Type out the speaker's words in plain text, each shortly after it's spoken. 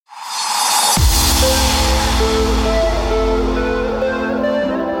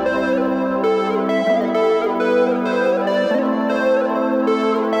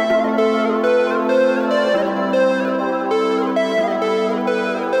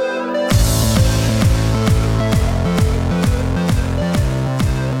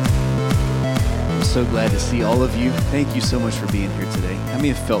so glad to see all of you. Thank you so much for being here today. How many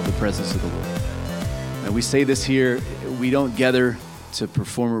have felt the presence of the Lord? Now, we say this here, we don't gather to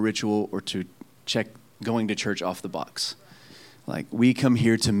perform a ritual or to check going to church off the box. Like, we come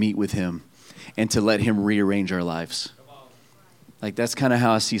here to meet with him and to let him rearrange our lives. Like, that's kind of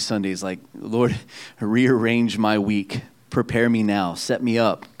how I see Sundays. Like, Lord, rearrange my week. Prepare me now. Set me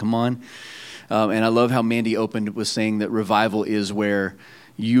up. Come on. And I love how Mandy opened with saying that revival is where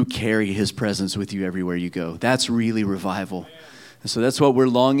you carry his presence with you everywhere you go. That's really revival. And so that's what we're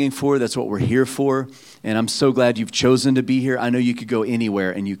longing for. That's what we're here for. And I'm so glad you've chosen to be here. I know you could go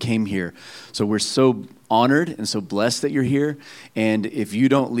anywhere and you came here. So we're so honored and so blessed that you're here. And if you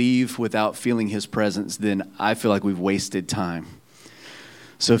don't leave without feeling his presence, then I feel like we've wasted time.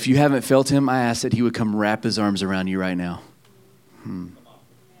 So if you haven't felt him, I ask that he would come wrap his arms around you right now.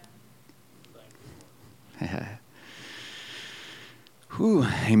 Whew,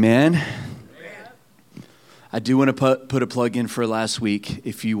 amen. I do want to put a plug in for last week.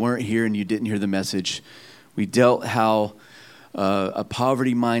 If you weren't here and you didn't hear the message, we dealt how a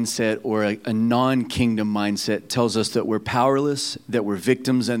poverty mindset or a non-kingdom mindset tells us that we're powerless, that we're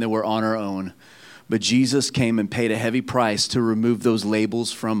victims, and that we're on our own. But Jesus came and paid a heavy price to remove those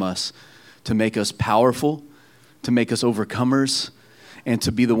labels from us, to make us powerful, to make us overcomers, and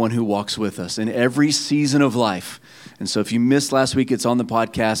to be the one who walks with us in every season of life. And so if you missed last week, it's on the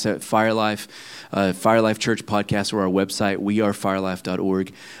podcast at Fire Life Church Podcast, or our website,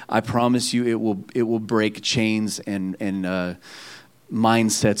 wearefirelife.org. I promise you it will break chains and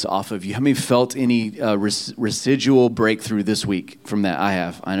mindsets off of you. How many felt any residual breakthrough this week from that? I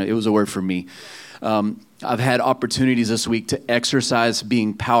have. I know it was a word for me. I've had opportunities this week to exercise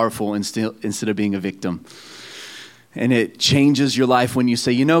being powerful instead of being a victim. And it changes your life when you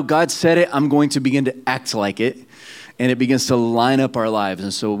say, you know, God said it, I'm going to begin to act like it. And it begins to line up our lives.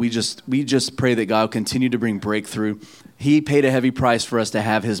 And so we just pray that God will continue to bring breakthrough. He paid a heavy price for us to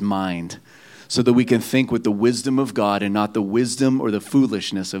have his mind so that we can think with the wisdom of God and not the wisdom or the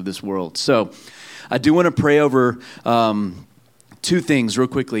foolishness of this world. So I do want to pray over two things real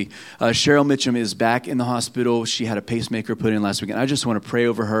quickly. Cheryl Mitchum is back in the hospital. She had a pacemaker put in last weekend. I just want to pray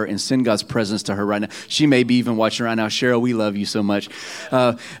over her and send God's presence to her right now. She may be even watching right now. Cheryl, we love you so much.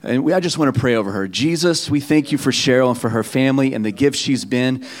 I just want to pray over her. Jesus, we thank you for Cheryl and for her family and the gift she's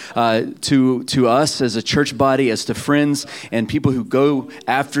been to us as a church body, as to friends and people who go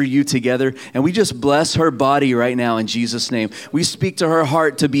after you together. And we just bless her body right now in Jesus' name. We speak to her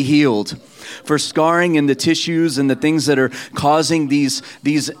heart to be healed for scarring in the tissues and the things that are causing these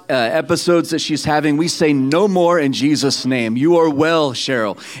episodes that she's having. We say no more in Jesus' name. You are well,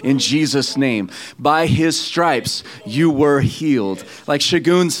 Cheryl, in Jesus' name. By his stripes, you were healed. Like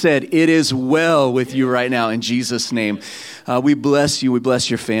Shagun said, it is well with you right now in Jesus' name. We bless you. We bless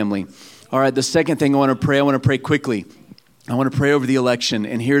your family. All right, the second thing I want to pray quickly. I want to pray over the election,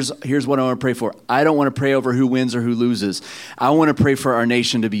 and here's what I want to pray for. I don't want to pray over who wins or who loses. I want to pray for our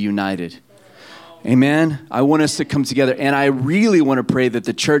nation to be united. Amen. I want us to come together, and I really want to pray that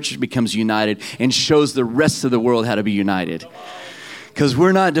the church becomes united and shows the rest of the world how to be united. Because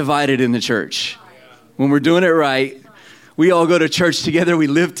we're not divided in the church. When we're doing it right, we all go to church together, we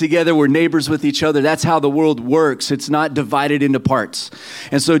live together, we're neighbors with each other. That's how the world works. It's not divided into parts.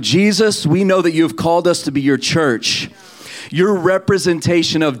 And so, Jesus, we know that you've called us to be your church, your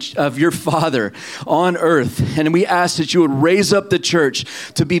representation of your Father on earth. And we ask that you would raise up the church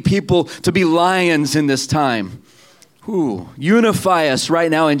to be people, to be lions in this time. Unify us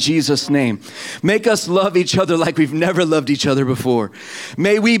right now in Jesus' name. Make us love each other like we've never loved each other before.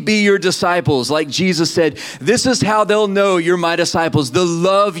 May we be your disciples. Like Jesus said, this is how they'll know you're my disciples, the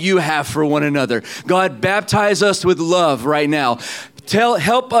love you have for one another. God, baptize us with love right now.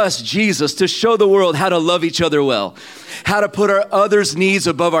 Help us, Jesus, to show the world how to love each other well, how to put our others' needs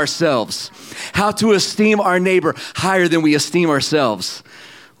above ourselves, how to esteem our neighbor higher than we esteem ourselves.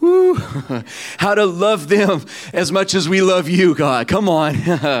 Woo. How to love them as much as we love you, God. Come on.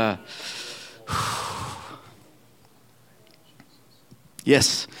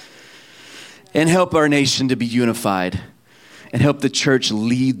 Yes. And help our nation to be unified and help the church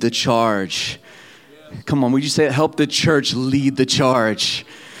lead the charge. Come on, would you say it? Help the church lead the charge.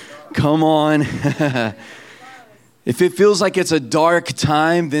 Come on. If it feels like it's a dark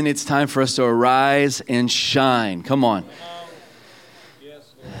time, then it's time for us to arise and shine. Come on.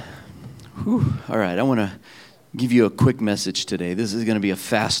 Whew. All right, I want to give you a quick message today. This is going to be a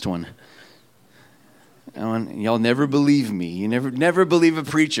fast one. Y'all never believe me. You never believe a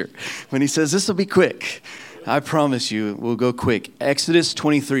preacher when he says, this will be quick. I promise you, we'll go quick. Exodus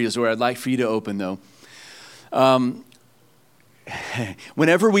 23 is where I'd like for you to open, though.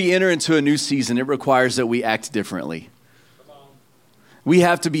 whenever we enter into a new season, it requires that we act differently. We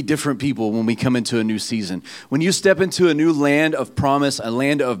have to be different people when we come into a new season. When you step into a new land of promise, a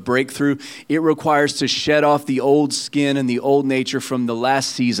land of breakthrough, it requires to shed off the old skin and the old nature from the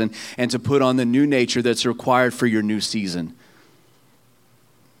last season and to put on the new nature that's required for your new season.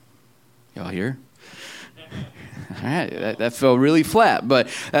 Y'all hear? All right, that fell really flat, but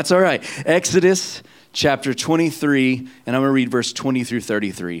that's all right. Exodus chapter 23, and I'm going to read verse 20 through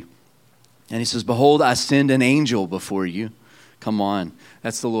 33. And he says, "Behold, I send an angel before you." Come on.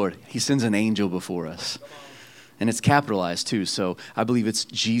 That's the Lord. He sends an angel before us. And it's capitalized too. So I believe it's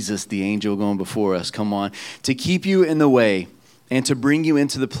Jesus, the angel, going before us. Come on. "To keep you in the way and to bring you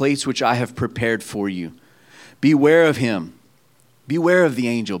into the place which I have prepared for you. Beware of him." Beware of the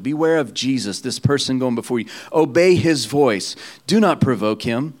angel. Beware of Jesus, this person going before you. "Obey his voice. Do not provoke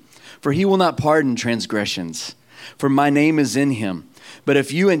him, for he will not pardon transgressions. For my name is in him. But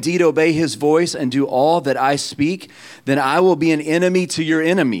if you indeed obey his voice and do all that I speak, then I will be an enemy to your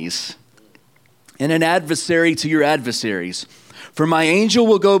enemies and an adversary to your adversaries. For my angel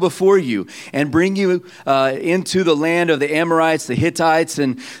will go before you and bring you into the land of the Amorites, the Hittites,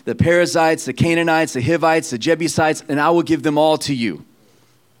 and the Perizzites, the Canaanites, the Hivites, the Jebusites, and I will give them all to you.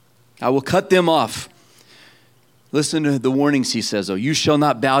 I will cut them off." Listen to the warnings he says, though. "You shall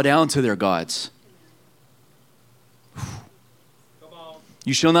not bow down to their gods.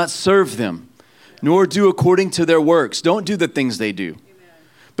 You shall not serve them, nor do according to their works." Don't do the things they do.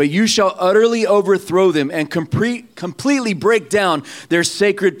 "But you shall utterly overthrow them and completely break down their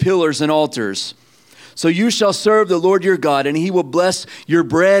sacred pillars and altars. So you shall serve the Lord your God, and he will bless your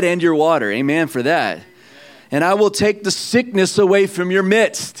bread and your water." Amen for that. Amen. "And I will take the sickness away from your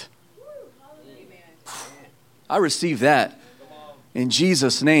midst." Amen. I receive that in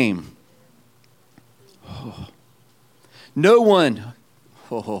Jesus' name. Oh. "No one..."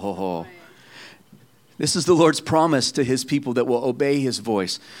 This is the Lord's promise to his people that will obey his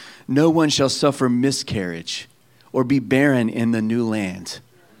voice. "No one shall suffer miscarriage or be barren in the new land."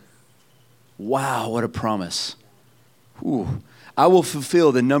 Wow, what a promise. Ooh. "I will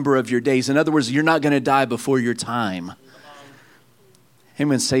fulfill the number of your days." In other words, you're not going to die before your time.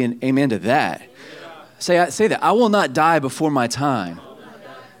 Amen. Saying amen to that. Yeah. Say that. "I will not die before my time."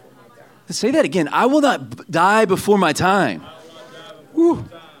 Say that again. "I will not die before my time." Woo.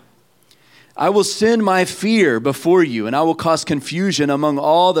 "I will send my fear before you, and I will cause confusion among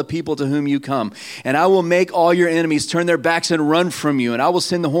all the people to whom you come. And I will make all your enemies turn their backs and run from you. And I will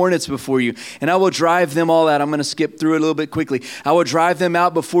send the hornets before you, and I will drive them all out." I'm going to skip through it a little bit quickly. "I will drive them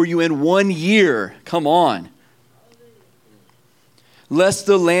out before you in 1 year. Come on. "Lest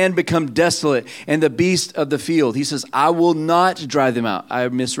the land become desolate and the beast of the field." He says, "I will not drive them out." I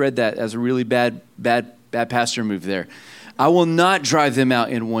misread that as a really bad pastor move there. "I will not drive them out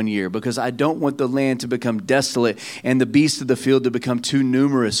in 1 year, because I don't want the land to become desolate and the beasts of the field to become too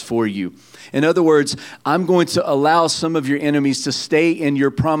numerous for you." In other words, I'm going to allow some of your enemies to stay in your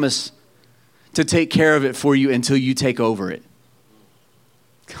promise to take care of it for you until you take over it.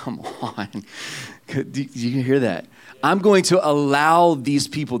 Come on. Do you hear that? I'm going to allow these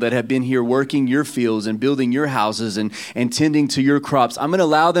people that have been here working your fields and building your houses and tending to your crops, I'm going to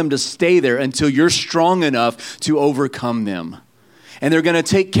allow them to stay there until you're strong enough to overcome them. And they're going to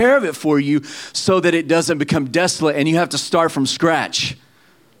take care of it for you so that it doesn't become desolate and you have to start from scratch.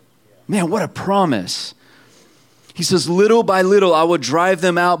 Man, what a promise. He says, "Little by little, I will drive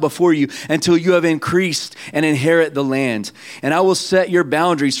them out before you until you have increased and inherit the land. And I will set your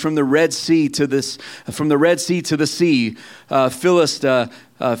boundaries from the Red Sea to the sea, Philistia,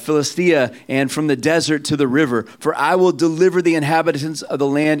 and from the desert to the river. For I will deliver the inhabitants of the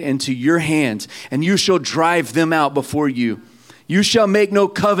land into your hand, and you shall drive them out before you. You shall make no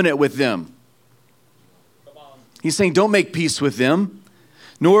covenant with them." He's saying, don't make peace with them,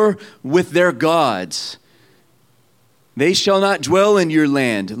 nor with their gods. "They shall not dwell in your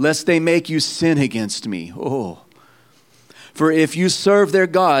land, lest they make you sin against me." Oh. "For if you serve their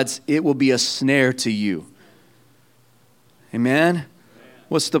gods, it will be a snare to you." Amen?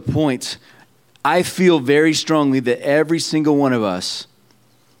 What's the point? I feel very strongly that every single one of us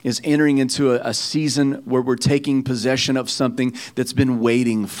is entering into a season where we're taking possession of something that's been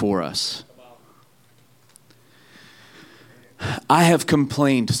waiting for us. I have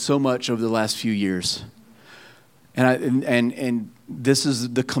complained so much over the last few years. And this is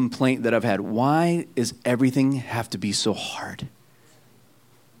the complaint that I've had. Why does everything have to be so hard?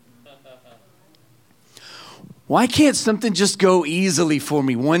 Why can't something just go easily for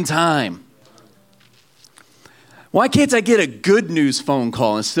me one time? Why can't I get a good news phone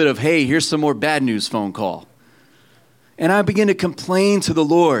call instead of, "Hey, here's some more bad news phone call"? And I began to complain to the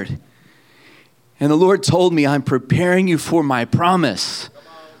Lord. And the Lord told me, I'm preparing you for my promise.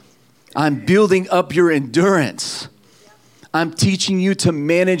 I'm building up your endurance. I'm teaching you to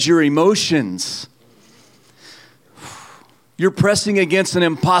manage your emotions. You're pressing against an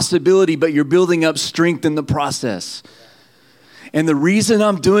impossibility, but you're building up strength in the process. And the reason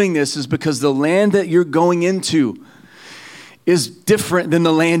I'm doing this is because the land that you're going into is different than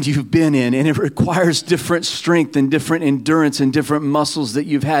the land you've been in, and it requires different strength and different endurance and different muscles that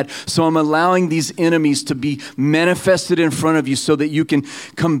you've had. So I'm allowing these enemies to be manifested in front of you so that you can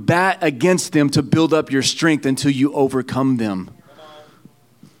combat against them to build up your strength until you overcome them.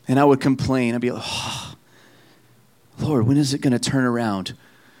 And I would complain. I'd be like, oh, Lord, when is it going to turn around?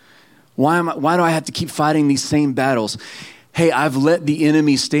 Why do I have to keep fighting these same battles? Hey, I've let the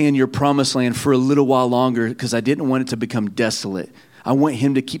enemy stay in your promised land for a little while longer because I didn't want it to become desolate. I want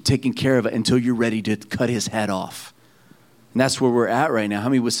him to keep taking care of it until you're ready to cut his head off. And that's where we're at right now. How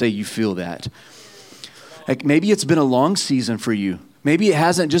many would say you feel that? Like maybe it's been a long season for you. Maybe it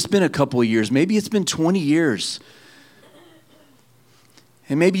hasn't just been a couple of years. Maybe it's been 20 years.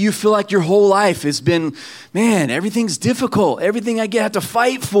 And maybe you feel like your whole life has been, man, everything's difficult. Everything I have to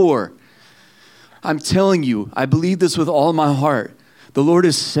fight for. I'm telling you, I believe this with all my heart. The Lord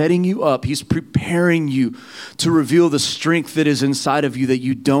is setting you up. He's preparing you to reveal the strength that is inside of you that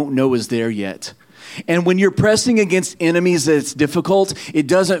you don't know is there yet. And when you're pressing against enemies that's difficult, it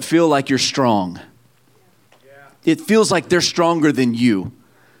doesn't feel like you're strong. It feels like they're stronger than you.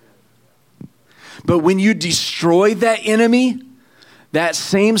 But when you destroy that enemy, that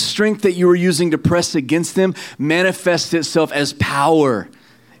same strength that you were using to press against them manifests itself as power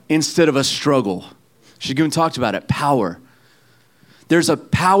instead of a struggle. Shagun talked about it, power. There's a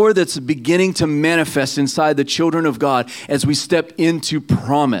power that's beginning to manifest inside the children of God as we step into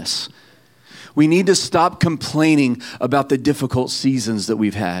promise. We need to stop complaining about the difficult seasons that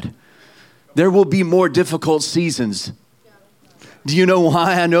we've had. There will be more difficult seasons. Do you know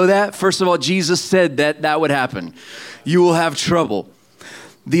why I know that? First of all, Jesus said that would happen. You will have trouble.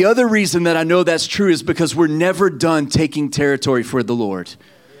 The other reason that I know that's true is because we're never done taking territory for the Lord.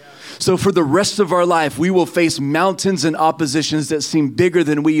 So for the rest of our life, we will face mountains and oppositions that seem bigger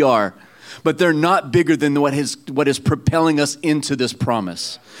than we are, but they're not bigger than what is propelling us into this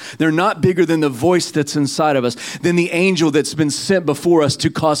promise. They're not bigger than the voice that's inside of us, than the angel that's been sent before us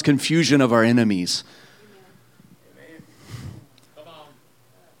to cause confusion of our enemies.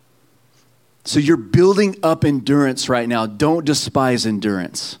 So you're building up endurance right now. Don't despise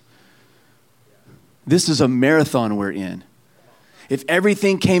endurance. This is a marathon we're in. If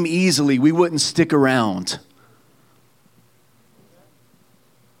everything came easily, we wouldn't stick around.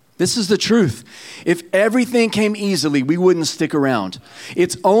 This is the truth. If everything came easily, we wouldn't stick around.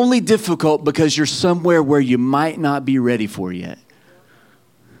 It's only difficult because you're somewhere where you might not be ready for yet.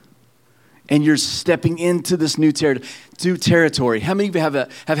 And you're stepping into this new territory. How many of you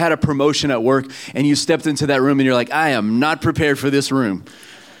have had a promotion at work and you stepped into that room and you're like, I am not prepared for this room?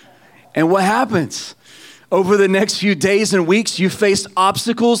 And what happens? Over the next few days and weeks, you faced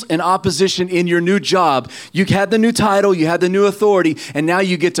obstacles and opposition in your new job. You had the new title, you had the new authority, and now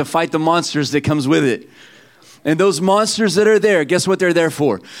you get to fight the monsters that comes with it. And those monsters that are there, guess what they're there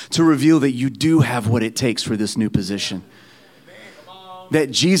for? To reveal that you do have what it takes for this new position.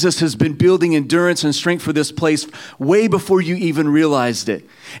 That Jesus has been building endurance and strength for this place way before you even realized it.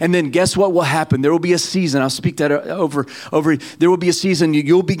 And then guess what will happen? There will be a season. I'll speak that over. There will be a season.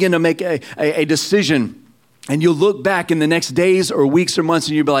 You'll begin to make a decision. And you'll look back in the next days or weeks or months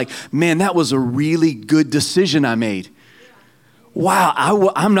and you'll be like, man, that was a really good decision I made.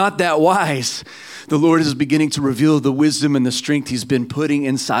 Wow, I'm not that wise. The Lord is beginning to reveal the wisdom and the strength he's been putting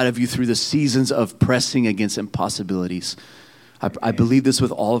inside of you through the seasons of pressing against impossibilities. I believe this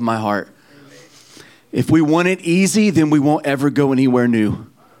with all of my heart. If we want it easy, then we won't ever go anywhere new.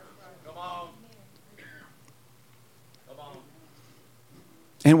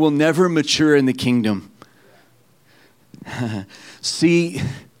 And we'll never mature in the kingdom. See,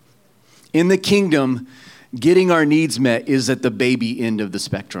 in the kingdom, getting our needs met is at the baby end of the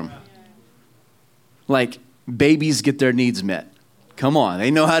spectrum. Like, babies get their needs met. Come on,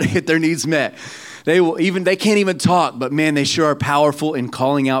 they know how to get their needs met. They can't even talk, but man, they sure are powerful in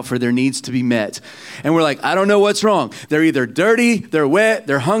calling out for their needs to be met. And we're like, I don't know what's wrong. They're either dirty, they're wet,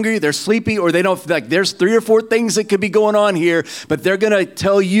 they're hungry, they're sleepy, or they don't, like, there's 3 or 4 things that could be going on here, but they're going to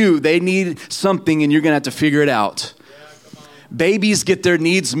tell you they need something and you're going to have to figure it out. Babies get their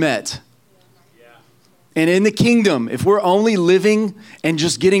needs met. And in the kingdom, if we're only living and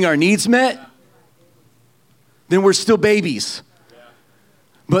just getting our needs met, then we're still babies.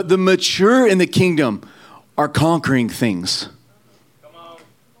 But the mature in the kingdom are conquering things.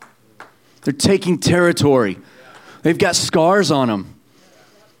 They're taking territory. They've got scars on them.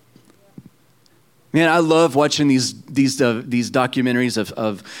 Man, I love watching these documentaries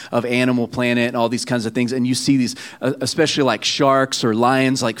of Animal Planet and all these kinds of things. And you see these, especially like sharks or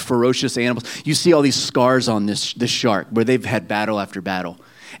lions, like ferocious animals. You see all these scars on this shark where they've had battle after battle.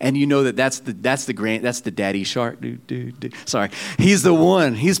 And you know that's the daddy shark, dude. Sorry, he's the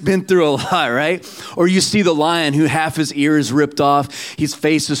one. He's been through a lot, right? Or you see the lion who half his ear is ripped off, his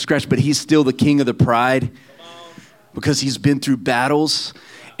face is scratched, but he's still the king of the pride because he's been through battles.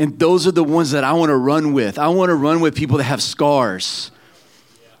 And those are the ones that I want to run with. I want to run with people that have scars.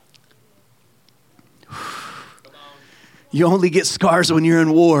 You only get scars when you're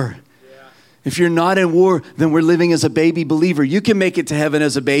in war. If you're not in war, then we're living as a baby believer. You can make it to heaven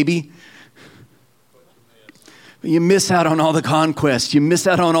as a baby. But you miss out on all the conquest. You miss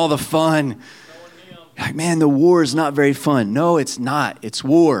out on all the fun. Like, man, the war is not very fun. No, it's not. It's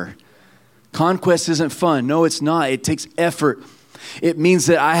war. Conquest isn't fun. No, it's not. It takes effort. It means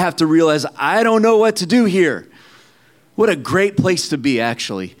that I have to realize I don't know what to do here. What a great place to be,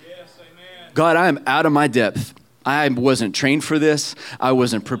 actually. Yes, amen. God, I am out of my depth. I wasn't trained for this. I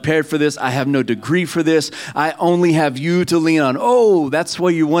wasn't prepared for this. I have no degree for this. I only have you to lean on. Oh, that's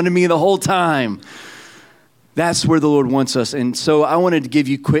where you wanted me the whole time. That's where the Lord wants us. And so I wanted to give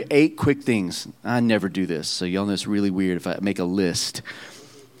you 8 quick things. I never do this, so y'all know it's really weird if I make a list.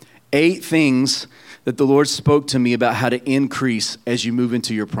 8 things that the Lord spoke to me about how to increase as you move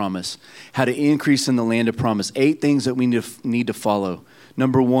into your promise. How to increase in the land of promise. 8 things that we need to follow.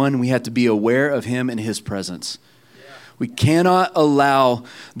 Number 1, we have to be aware of him and his presence. We cannot allow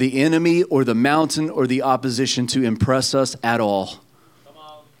the enemy or the mountain or the opposition to impress us at all.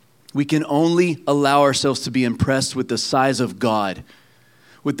 We can only allow ourselves to be impressed with the size of God,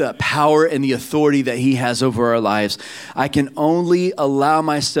 with the power and the authority that he has over our lives. I can only allow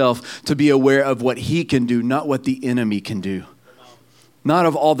myself to be aware of what he can do, not what the enemy can do. Not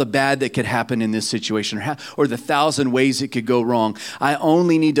of all the bad that could happen in this situation or the 1,000 ways it could go wrong. I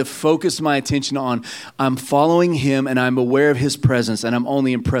only need to focus my attention on I'm following him and I'm aware of his presence and I'm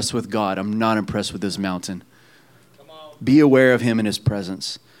only impressed with God. I'm not impressed with this mountain. Be aware of him and his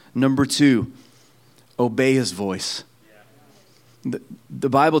presence. Number 2, obey his voice. The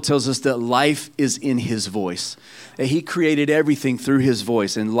Bible tells us that life is in his voice, that he created everything through his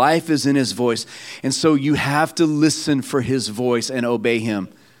voice, and life is in his voice. And so you have to listen for his voice and obey him.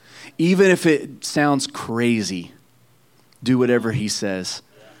 Even if it sounds crazy, do whatever he says.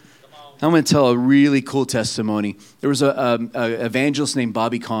 I'm going to tell a really cool testimony. There was an evangelist named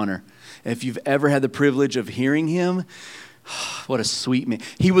Bobby Conner. If you've ever had the privilege of hearing him, what a sweet man.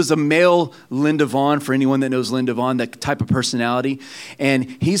 He was a male Linda Vaughn, for anyone that knows Linda Vaughn, that type of personality.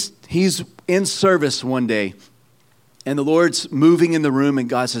 And he's in service one day, and the Lord's moving in the room, and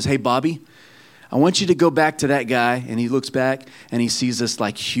God says, hey, Bobby, I want you to go back to that guy. And he looks back, and he sees this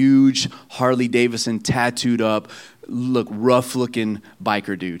like huge Harley Davidson tattooed up, rough-looking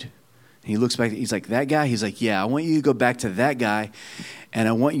biker dude. And he looks back, he's like, that guy? He's like, yeah, I want you to go back to that guy, and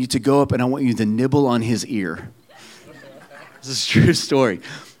I want you to go up, and I want you to nibble on his ear. This is a true story.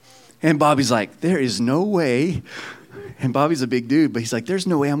 And Bobby's like, there is no way. And Bobby's a big dude, but he's like, there's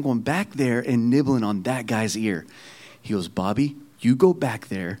no way I'm going back there and nibbling on that guy's ear. He goes, Bobby, you go back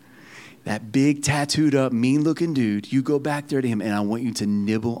there. That big tattooed up, mean looking dude, you go back there to him and I want you to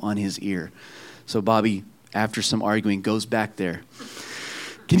nibble on his ear. So Bobby, after some arguing, goes back there.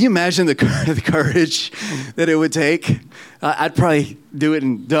 Can you imagine the courage that it would take? I'd probably do it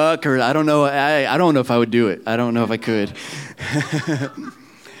and duck, or I don't know. I don't know if I would do it. I don't know if I could.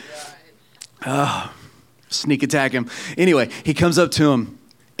 Sneak attack him. Anyway, he comes up to him,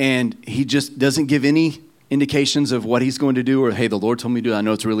 and he just doesn't give any indications of what he's going to do, or, hey, the Lord told me to do it. I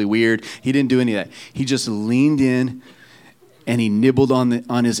know it's really weird. He didn't do any of that. He just leaned in, and he nibbled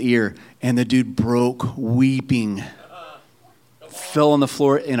on his ear, and the dude broke weeping. Fell on the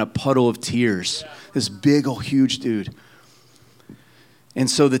floor in a puddle of tears. This big old huge dude. And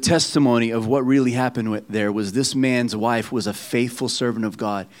so the testimony of what really happened there was this man's wife was a faithful servant of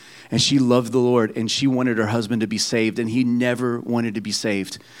God. And she loved the Lord, and she wanted her husband to be saved, and he never wanted to be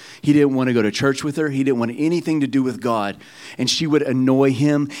saved. He didn't want to go to church with her. He didn't want anything to do with God. And she would annoy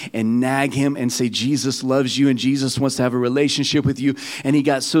him and nag him and say, Jesus loves you and Jesus wants to have a relationship with you. And he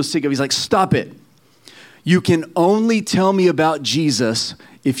got so sick of it. He's like, stop it. You can only tell me about Jesus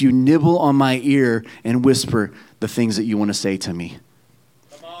if you nibble on my ear and whisper the things that you want to say to me.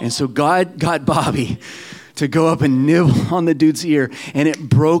 And so God got Bobby to go up and nibble on the dude's ear, and it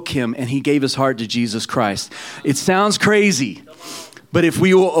broke him, and he gave his heart to Jesus Christ. It sounds crazy, But if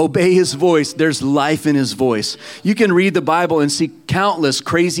we will obey his voice, there's life in his voice. You can read the Bible and see countless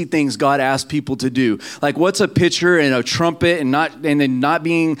crazy things God asked people to do. Like what's a pitcher and a trumpet and then not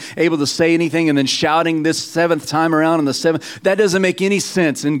being able to say anything and then shouting this seventh time around on the seventh. That doesn't make any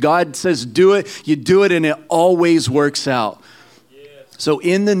sense. And God says, do it, you do it, and it always works out. So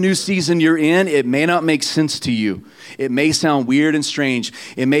in the new season you're in, it may not make sense to you. It may sound weird and strange.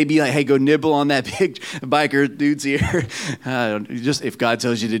 It may be like, hey, go nibble on that big biker dude's ear. Just if God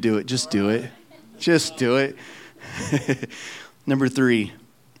tells you to do it, just do it. Just do it. Number 3.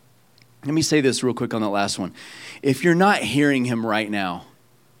 Let me say this real quick on the last one. If you're not hearing him right now,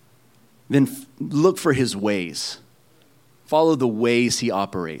 then look for his ways. Follow the ways he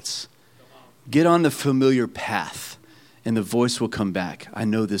operates. Get on the familiar path, and the voice will come back. I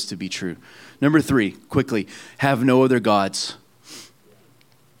know this to be true. Number 3, quickly, have no other gods.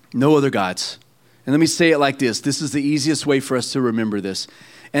 No other gods. And let me say it like this. This is the easiest way for us to remember this.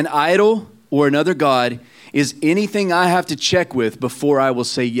 An idol or another god is anything I have to check with before I will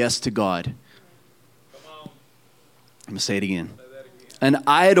say yes to God. I'm going to say it again. An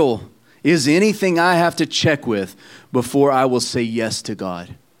idol is anything I have to check with before I will say yes to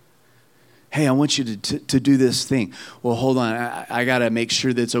God. Hey, I want you to do this thing. Well, hold on. I got to make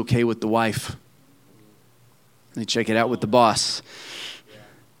sure that it's okay with the wife. Let me check it out with the boss.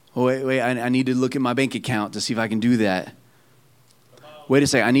 Oh, wait. I need to look at my bank account to see if I can do that. Wait a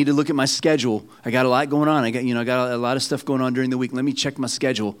second. I need to look at my schedule. I got a lot going on. I got a lot of stuff going on during the week. Let me check my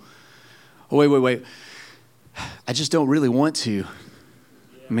schedule. Oh, wait. I just don't really want to.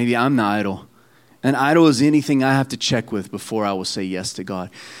 Maybe I'm the idol. An idol is anything I have to check with before I will say yes to God.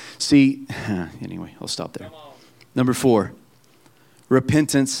 See, anyway, I'll stop there. Number 4,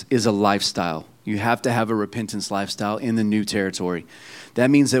 repentance is a lifestyle. You have to have a repentance lifestyle in the new territory. That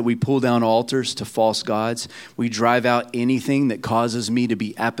means that we pull down altars to false gods. We drive out anything that causes me to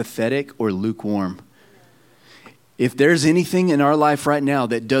be apathetic or lukewarm. If there's anything in our life right now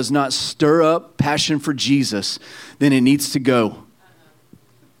that does not stir up passion for Jesus, then it needs to go.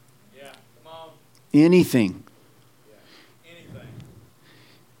 Anything.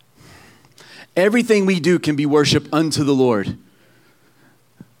 Everything we do can be worship unto the Lord.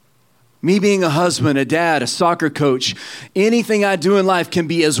 Me being a husband, a dad, a soccer coach, anything I do in life can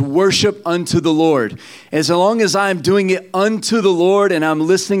be as worship unto the Lord. As long as I'm doing it unto the Lord and I'm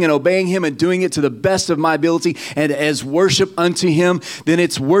listening and obeying him and doing it to the best of my ability and as worship unto him, then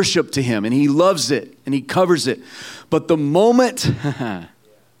it's worship to him and he loves it and he covers it. But the moment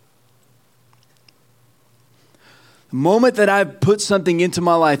that I put something into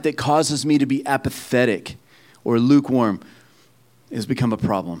my life that causes me to be apathetic or lukewarm has become a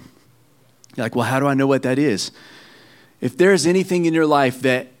problem. You're like, well, how do I know what that is? If there's anything in your life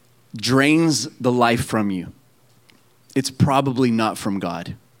that drains the life from you, it's probably not from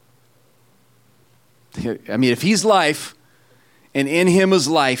God. I mean, if he's life and in him is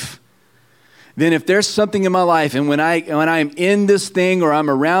life, then if there's something in my life and when I'm in this thing or I'm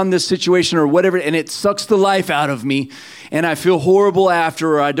around this situation or whatever and it sucks the life out of me and I feel horrible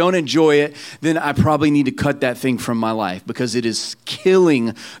after or I don't enjoy it, then I probably need to cut that thing from my life because it is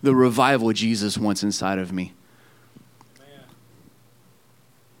killing the revival Jesus wants inside of me. Amen.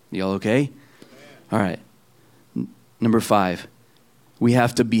 Y'all okay? Amen. All right. Number 5, we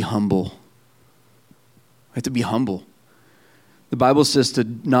have to be humble. We have to be humble. The Bible says to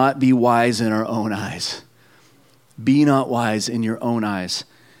not be wise in our own eyes. Be not wise in your own eyes.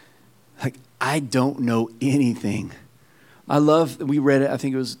 Like, I don't know anything. We read it, I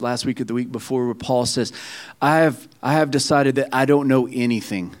think it was last week or the week before, where Paul says, I have decided that I don't know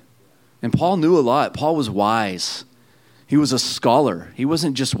anything. And Paul knew a lot. Paul was wise. He was a scholar. He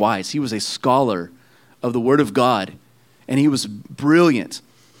wasn't just wise. He was a scholar of the Word of God. And he was brilliant.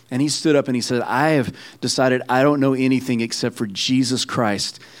 And he stood up and he said, I have decided I don't know anything except for Jesus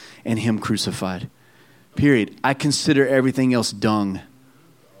Christ and him crucified. Period. I consider everything else dung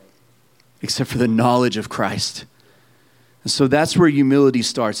except for the knowledge of Christ. And so that's where humility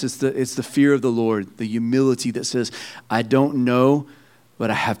starts. It's the fear of the Lord, the humility that says, I don't know,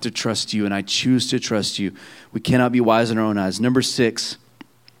 but I have to trust you and I choose to trust you. We cannot be wise in our own eyes. Number 6,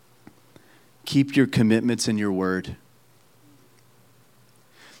 keep your commitments in your word.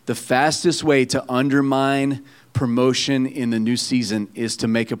 The fastest way to undermine promotion in the new season is to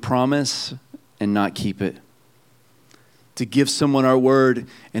make a promise and not keep it. To give someone our word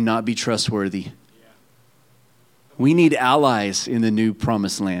and not be trustworthy. We need allies in the new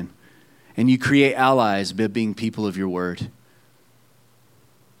promised land. And you create allies by being people of your word.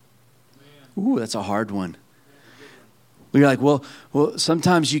 Ooh, that's a hard one. You're like, well,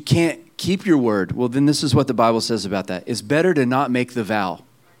 sometimes you can't keep your word. Well, then this is what the Bible says about that. It's better to not make the vow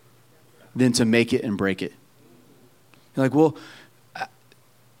than to make it and break it. You're like, well,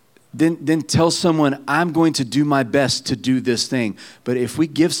 then tell someone, I'm going to do my best to do this thing. But if we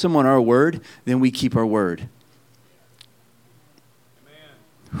give someone our word, then we keep our word.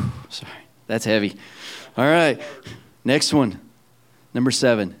 Amen. Sorry, that's heavy. All right, next one. Number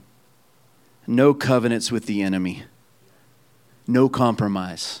 7. No covenants with the enemy. No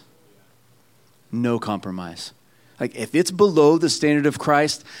compromise. No compromise. Like, if it's below the standard of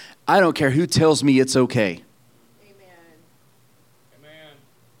Christ, I don't care who tells me it's okay.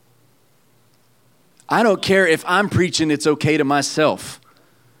 I don't care if I'm preaching it's okay to myself.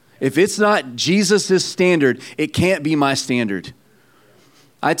 If it's not Jesus' standard, it can't be my standard.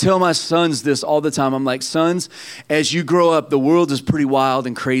 I tell my sons this all the time. I'm like, sons, as you grow up, the world is pretty wild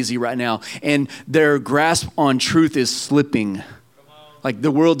and crazy right now. And their grasp on truth is slipping. Like,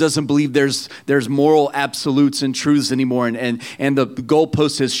 the world doesn't believe there's moral absolutes and truths anymore. And the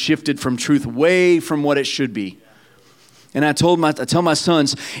goalpost has shifted from truth way from what it should be. And I tell my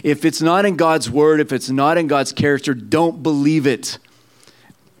sons, if it's not in God's word, if it's not in God's character, don't believe it.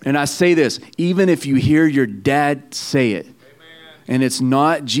 And I say this, even if you hear your dad say it, and it's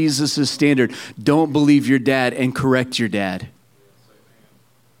not Jesus' standard, don't believe your dad and correct your dad.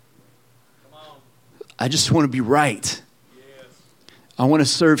 I just want to be right. I want to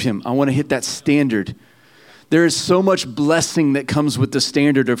serve him. I want to hit that standard. There is so much blessing that comes with the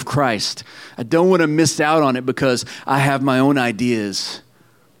standard of Christ. I don't want to miss out on it because I have my own ideas.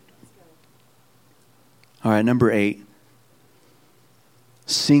 All right, number 8.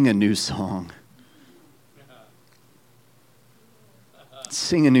 Sing a new song.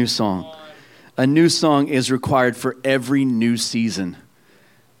 Sing a new song. A new song is required for every new season.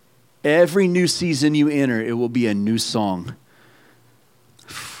 Every new season you enter, it will be a new song.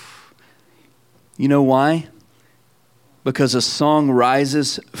 You know why? Because a song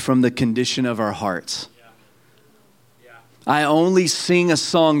rises from the condition of our hearts. I only sing a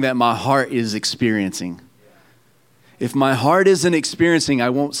song that my heart is experiencing. If my heart isn't experiencing, I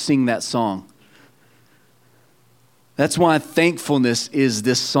won't sing that song. That's why thankfulness is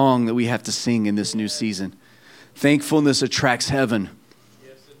this song that we have to sing in this new season. Thankfulness attracts heaven.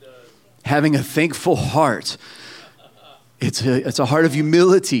 Yes, it does. Having a thankful heart, it's a heart of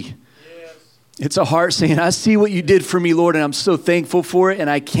humility. It's a heart saying, I see what you did for me, Lord, and I'm so thankful for it, and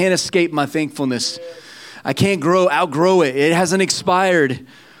I can't escape my thankfulness. I can't outgrow it. It hasn't expired.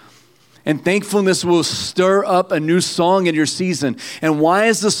 And thankfulness will stir up a new song in your season. And why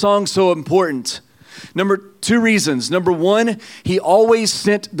is the song so important? 2 reasons. Number 1, he always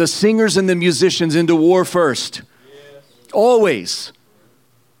sent the singers and the musicians into war first. Yes. Always.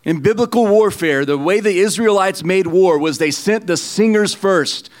 In biblical warfare, the way the Israelites made war was they sent the singers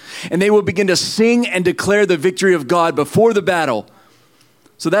first. And they would begin to sing and declare the victory of God before the battle.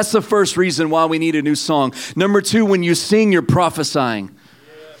 So that's the first reason why we need a new song. Number 2, when you sing, you're prophesying.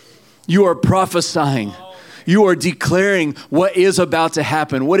 Yes. You are prophesying. You are declaring what is about to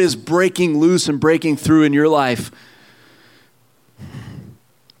happen, what is breaking loose and breaking through in your life.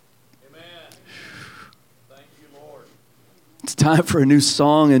 Amen. Thank you, Lord. It's time for a new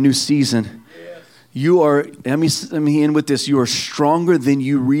song, a new season. Yes. You are, let me end with this, you are stronger than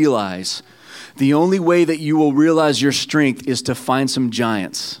you realize. The only way that you will realize your strength is to find some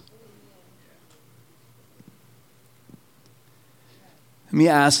giants. Let me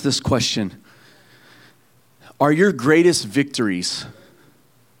ask this question. Are your greatest victories,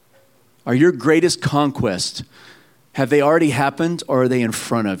 are your greatest conquests, have they already happened or are they in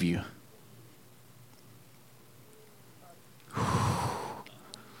front of you?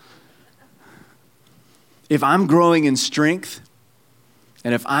 If I'm growing in strength,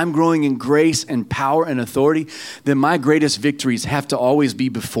 and if I'm growing in grace and power and authority, then my greatest victories have to always be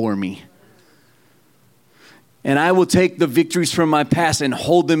before me. And I will take the victories from my past and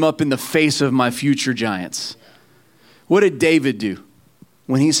hold them up in the face of my future giants. What did David do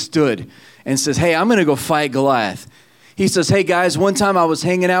when he stood and says, hey, I'm going to go fight Goliath? He says, hey guys, one time I was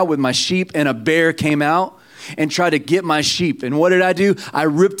hanging out with my sheep and a bear came out and tried to get my sheep. And what did I do? I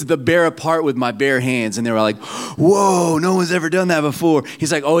ripped the bear apart with my bare hands. And they were like, whoa, no one's ever done that before.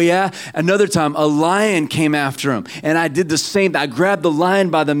 He's like, oh yeah? Another time, a lion came after him. And I did the same. I grabbed the lion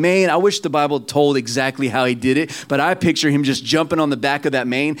by the mane. I wish the Bible told exactly how he did it. But I picture him just jumping on the back of that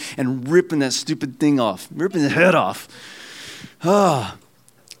mane and ripping that stupid thing off. Ripping the head off. Oh.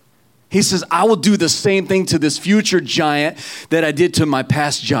 He says, I will do the same thing to this future giant that I did to my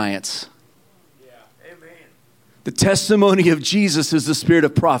past giants. The testimony of Jesus is the spirit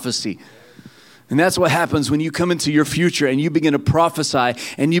of prophecy. And that's what happens when you come into your future and you begin to prophesy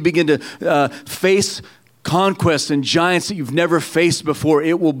and you begin to face conquests and giants that you've never faced before.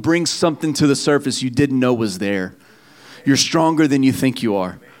 It will bring something to the surface you didn't know was there. You're stronger than you think you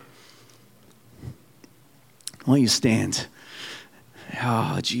are. Why don't you stand?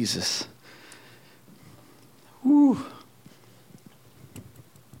 Oh, Jesus. Whew.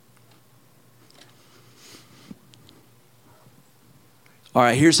 All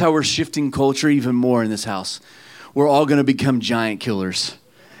right, here's how we're shifting culture even more in this house. We're all going to become giant killers.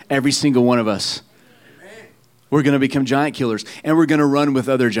 Every single one of us. We're going to become giant killers, and we're going to run with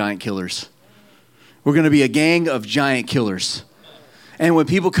other giant killers. We're going to be a gang of giant killers. And when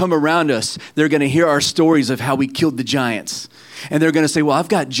people come around us, they're going to hear our stories of how we killed the giants. And they're going to say, well, I've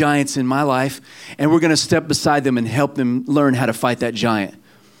got giants in my life, and we're going to step beside them and help them learn how to fight that giant.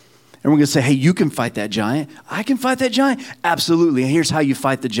 And we're going to say, hey, you can fight that giant. I can fight that giant. Absolutely. And here's how you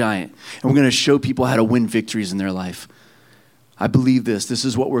fight the giant. And we're going to show people how to win victories in their life. I believe this. This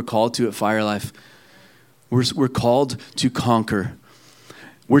is what we're called to at Fire Life. We're called to conquer.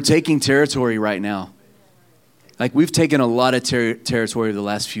 We're taking territory right now. Like we've taken a lot of territory over the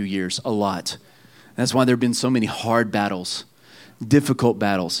last few years. A lot. That's why there have been so many hard battles, difficult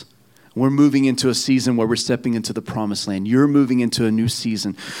battles. We're moving into a season where we're stepping into the promised land. You're moving into a new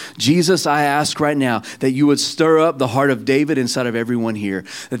season. Jesus, I ask right now that you would stir up the heart of David inside of everyone here,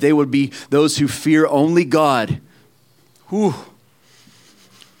 that they would be those who fear only God. Whew.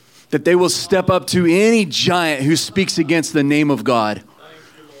 That they will step up to any giant who speaks against the name of God.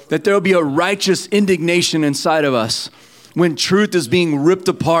 That there will be a righteous indignation inside of us. When truth is being ripped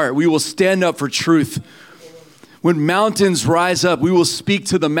apart, we will stand up for truth. When mountains rise up, we will speak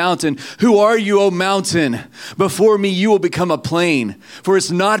to the mountain. Who are you, O mountain? Before me, you will become a plain. For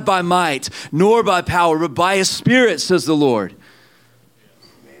it's not by might, nor by power, but by his Spirit, says the Lord.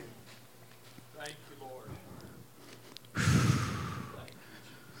 Thank you, Lord.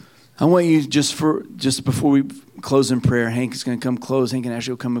 I want you just before we close in prayer, Hank is going to come close. Hank and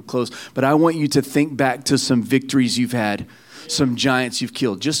Ashley will come up close. But I want you to think back to some victories you've had, some giants you've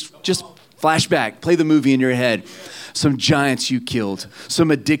killed. Just flashback, play the movie in your head. Some giants you killed,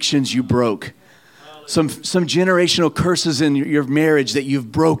 some addictions you broke, some generational curses in your marriage that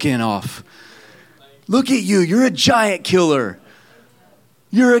you've broken off. Look at you, you're a giant killer.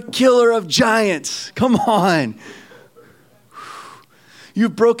 You're a killer of giants. Come on.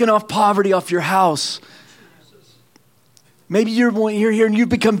 You've broken off poverty off your house. Maybe you're here and you've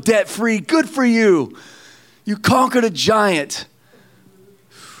become debt-free. Good for you. You conquered a giant.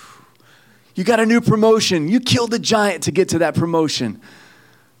 You got a new promotion. You killed a giant to get to that promotion.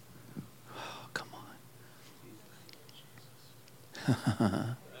 Oh, come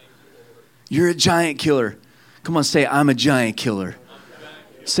on. You're a giant killer. Come on, say, I'm a giant killer.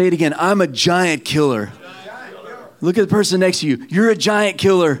 Say it again. I'm a giant killer. Look at the person next to you. You're a giant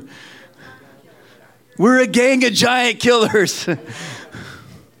killer. We're a gang of giant killers.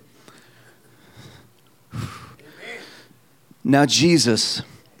 Now, Jesus,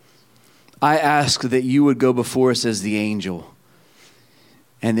 I ask that you would go before us as the angel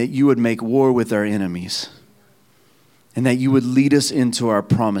and that you would make war with our enemies and that you would lead us into our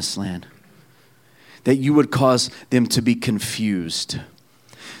promised land, that you would cause them to be confused,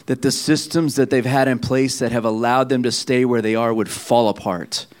 that the systems that they've had in place that have allowed them to stay where they are would fall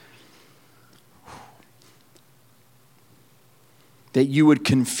apart, that you would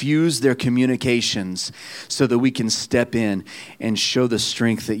confuse their communications so that we can step in and show the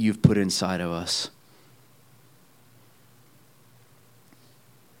strength that you've put inside of us.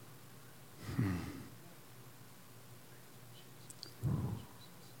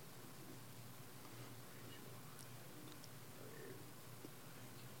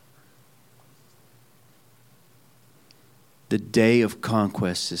 The day of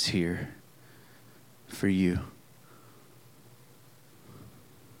conquest is here for you.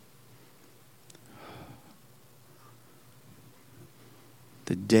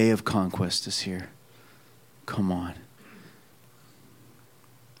 The day of conquest is here. Come on.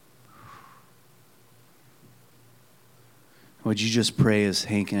 Would you just pray as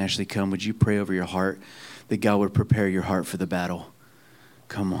Hank and Ashley come? Would you pray over your heart that God would prepare your heart for the battle?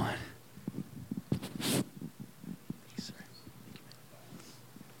 Come on.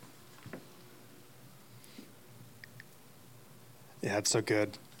 Yeah, it's so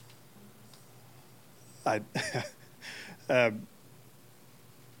good.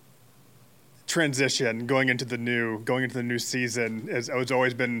 Transition going into the new season has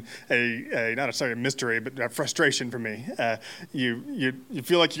always been a not necessarily a mystery, but a frustration for me. You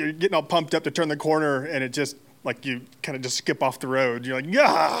feel like you're getting all pumped up to turn the corner, and it just like you kind of just skip off the road. You're like,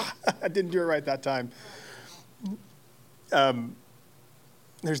 yeah, I didn't do it right that time.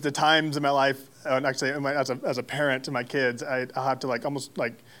 There's the times in my life, and actually as a parent to my kids, I have to like almost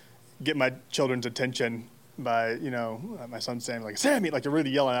like get my children's attention by, my son saying like, Sammy, like you're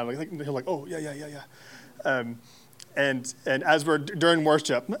really yelling at him. Like, he'll like, oh, yeah. And as we're during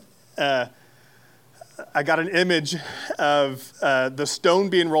worship, I got an image of the stone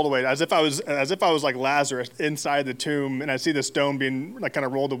being rolled away, as if I was like Lazarus inside the tomb, and I see the stone being like kind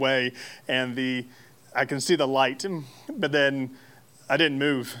of rolled away, and I can see the light, but then I didn't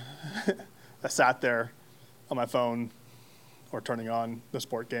move. I sat there on my phone, or turning on the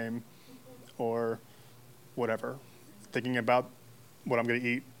sport game, or whatever, thinking about what I'm going to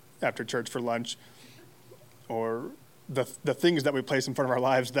eat after church for lunch, or the things that we place in front of our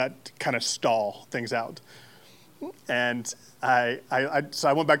lives that kind of stall things out. And so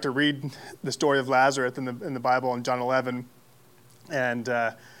I went back to read the story of Lazarus in the Bible in John 11, and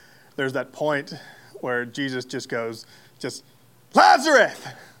there's that point where Jesus just goes, Lazarus,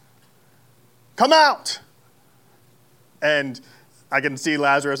 come out! And I can see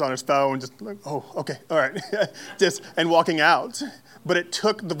Lazarus on his phone, just like, oh, okay, all right, and walking out. But it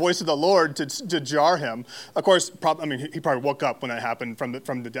took the voice of the Lord to jar him. Of course, he probably woke up when that happened from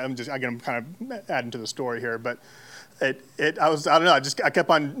the dead. I'm kind of adding to the story here, but I kept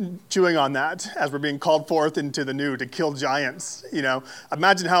on chewing on that as we're being called forth into the new to kill giants.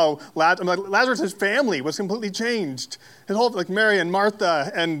 Imagine how Lazarus' family was completely changed. His whole, like Mary and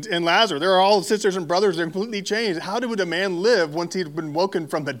Martha and Lazarus, they're all sisters and brothers. They're completely changed. How would a man live once he'd been woken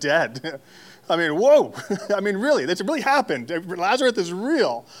from the dead? I mean, whoa! I mean, really, that's really happened. Lazarus is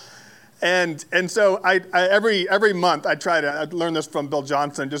real. And so every month I learned this from Bill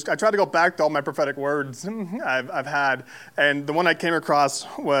Johnson. I try to go back to all my prophetic words I've had, and the one I came across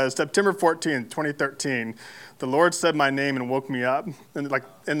was September 14th, 2013. The Lord said my name and woke me up, and like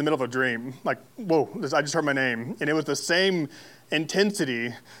in the middle of a dream. Like, whoa! I just heard my name, and it was the same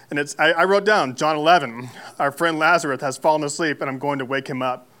intensity. And I wrote down John 11. Our friend Lazarus has fallen asleep, and I'm going to wake him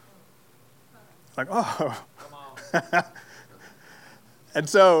up. Like, oh. And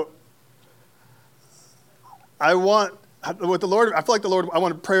so I want with the Lord, I feel like the Lord, I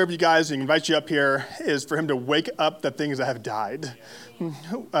want to pray over you guys and invite you up here, is for him to wake up the things that have died.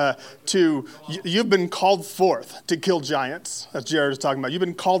 You've been called forth to kill giants, as Jared is talking about. You've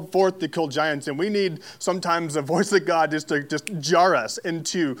been called forth to kill giants, and we need sometimes a voice of God just to jar us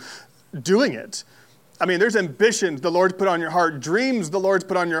into doing it. I mean, there's ambitions the Lord's put on your heart, dreams the Lord's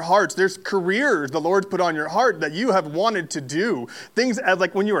put on your hearts. There's careers the Lord's put on your heart that you have wanted to do. Things as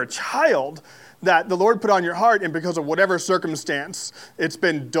like when you were a child that the Lord put on your heart, and because of whatever circumstance, it's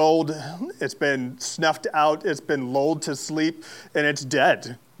been dulled, it's been snuffed out, it's been lulled to sleep, and it's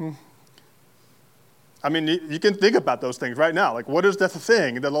dead. I mean, you can think about those things right now. Like, what is the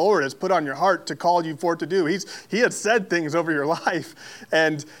thing the Lord has put on your heart to call you forth to do? He has said things over your life,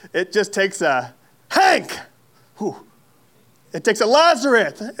 and it just takes a Hank! Whew. It takes a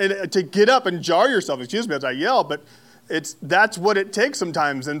Lazarus to get up and jar yourself. Excuse me as I yell, but that's what it takes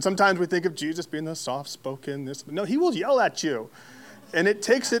sometimes. And sometimes we think of Jesus being the soft-spoken. No, he will yell at you. And it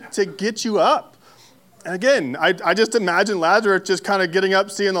takes it to get you up. And again, I just imagine Lazarus just kind of getting up,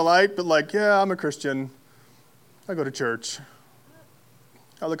 seeing the light, but like, yeah, I'm a Christian. I go to church.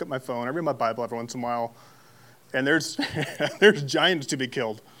 I look at my phone. I read my Bible every once in a while. And there's giants to be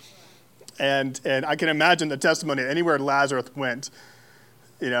killed. And I can imagine the testimony anywhere Lazarus went.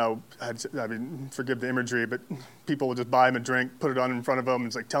 I mean, forgive the imagery, but people would just buy him a drink, put it on in front of him, and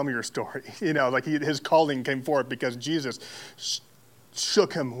it's like, tell me your story. Like his calling came forth because Jesus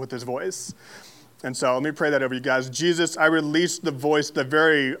shook him with his voice. And so let me pray that over you guys. Jesus, I release the voice, the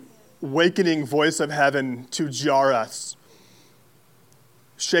very awakening voice of heaven to jar us.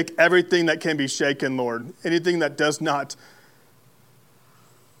 Shake everything that can be shaken, Lord. Anything that does not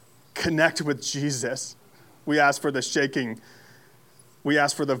connect with Jesus. We ask for the shaking. We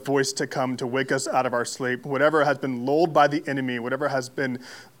ask for the voice to come to wake us out of our sleep. Whatever has been lulled by the enemy, whatever has been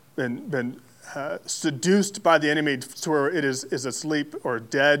seduced by the enemy to where it is asleep or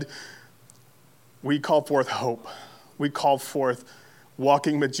dead, we call forth hope. We call forth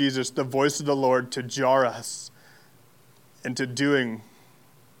walking with Jesus, the voice of the Lord, to jar us into doing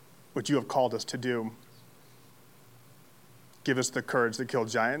what you have called us to do. Give us the courage to kill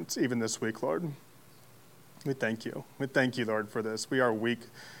giants even this week, Lord. We thank you. We thank you, Lord, for this. We are weak.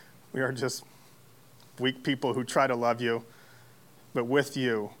 We are just weak people who try to love you. But with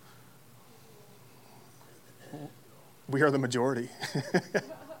you, we are the majority.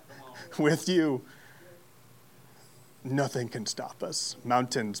 With you, nothing can stop us.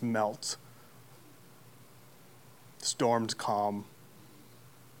 Mountains melt. storms calm.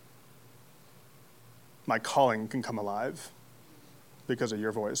 My calling can come alive because of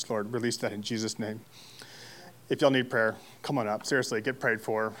your voice. Lord, release that in Jesus' name. If y'all need prayer, come on up. Seriously, get prayed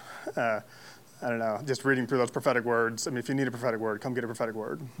for. I don't know, just reading through those prophetic words. I mean, if you need a prophetic word, come get a prophetic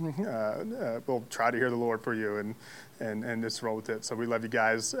word. We'll try to hear the Lord for you and just roll with it. So we love you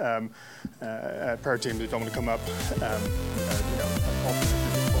guys. Prayer team, if you want to come up,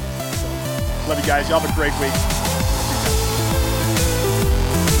 love you guys. Y'all have a great week.